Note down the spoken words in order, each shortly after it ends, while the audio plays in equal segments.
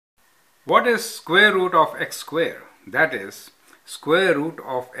What is square root of x square? That is, square root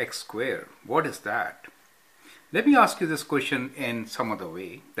of x square. What is that? Let me ask you this question in some other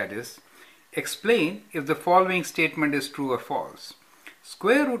way. That is, explain if the following statement is true or false.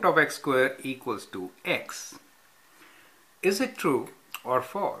 Square root of x square equals to x. Is it true or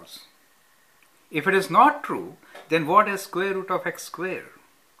false? If it is not true, then what is square root of x square?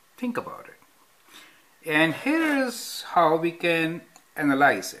 Think about it. And here is how we can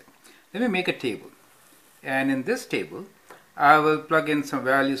analyze it. Let me make a table. And in this table, I will plug in some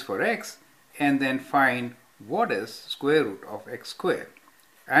values for x and then find what is square root of x square.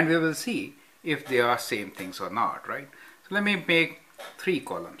 And we will see if they are same things or not, right? So let me make 3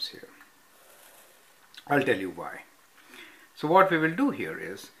 columns here. I'll tell you why. So what we will do here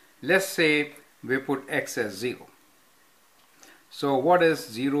is, let's say we put x as 0. So what is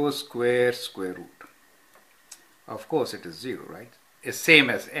 0 square root? Of course it is 0, right? It's same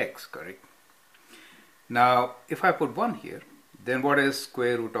as x, correct? Now if I put 1 here, then what is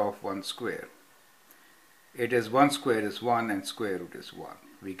square root of 1 square? It is 1 square is 1 and square root is 1.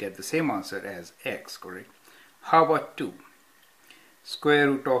 We get the same answer as x, correct? How about 2?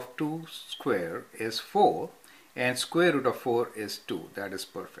 Square root of 2 square is 4 and square root of 4 is 2. That is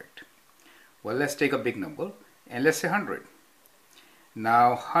perfect. Well, let's take a big number and let's say 100. Now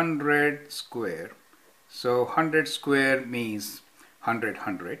 100 square. So 100 square means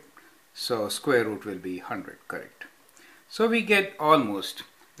 100. So square root will be 100, correct? So we get almost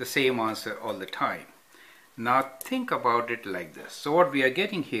the same answer all the time. Now think about it like this. So what we are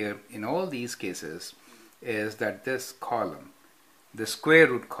getting here in all these cases is that this column, the square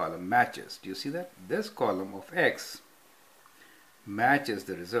root column, matches. Do you see that? This column of x matches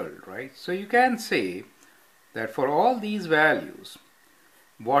the result, right? So you can say that for all these values,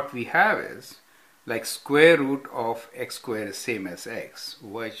 what we have is like square root of x square is same as x,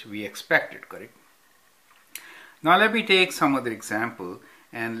 which we expected, correct? Now let me take some other example,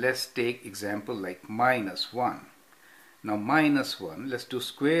 and let's take example like minus 1. Now minus 1, let's do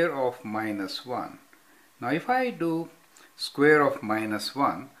square of minus 1. Now if I do square of minus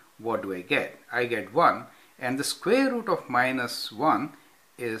 1, what do I get? I get 1, and the square root of minus 1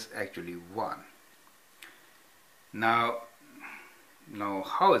 is actually 1. Now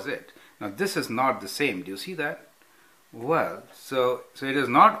how is it? Now this is not the same. Do you see that? Well, so it is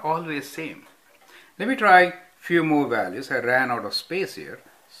not always same. Let me try few more values. I ran out of space here,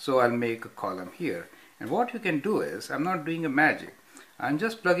 so I'll make a column here. And what you can do is, I'm not doing a magic. I'm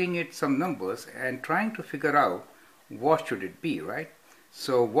just plugging in some numbers and trying to figure out what should it be, right?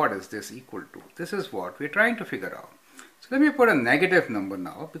 So what is this equal to? This is what we're trying to figure out. So let me put a negative number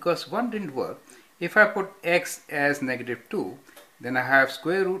now because 1 didn't work. If I put x as -2, then I have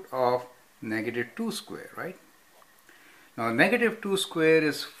square root of -2 square, right? Now -2 square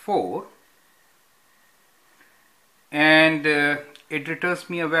is 4 and it returns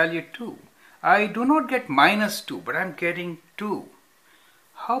me a value 2. I do not get -2, but I'm getting 2.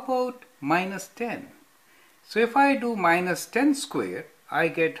 How about -10? So if I do -10 square, I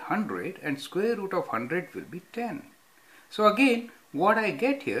get 100 and square root of 100 will be 10. So again, what I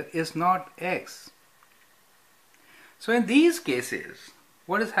get here is not x. So in these cases,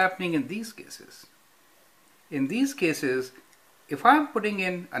 what is happening in these cases? In these cases, if I'm putting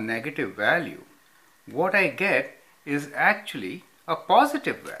in a negative value, what I get is actually a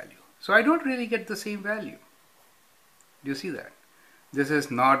positive value. So I don't really get the same value. Do you see that? This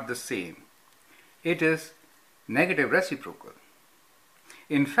is not the same. It is negative reciprocal.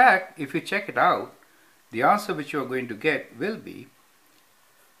 In fact, if you check it out, the answer which you are going to get will be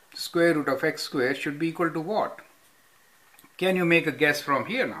square root of x square should be equal to what? Can you make a guess from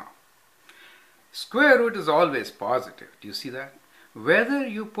here now? Square root is always positive. Do you see that? Whether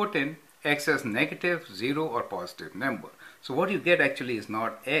you put in x as negative, 0 or positive number. So what you get actually is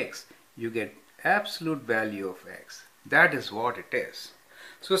not x. You get absolute value of x. That is what it is.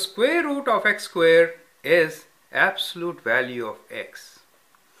 So square root of x square is absolute value of x.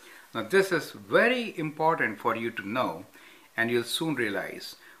 Now this is very important for you to know, and you'll soon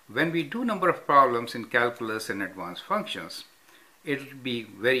realize when we do number of problems in calculus and advanced functions, it will be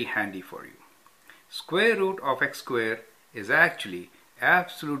very handy for you. Square root of x square is actually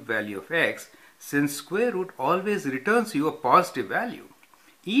absolute value of x, since square root always returns you a positive value,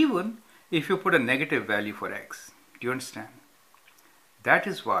 even if you put a negative value for x. Do you understand? That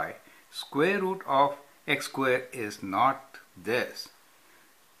is why square root of x square is not this.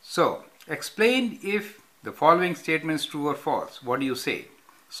 So explain if the following statement is true or false. What do you say?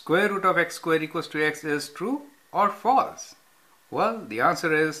 Square root of x square equals to x is true or false? Well, the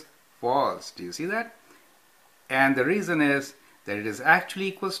answer is false. Do you see that? And the reason is that it is actually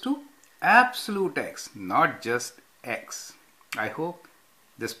equals to absolute x, not just x. I hope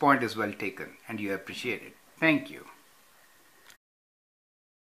this point is well taken and you appreciate it. Thank you.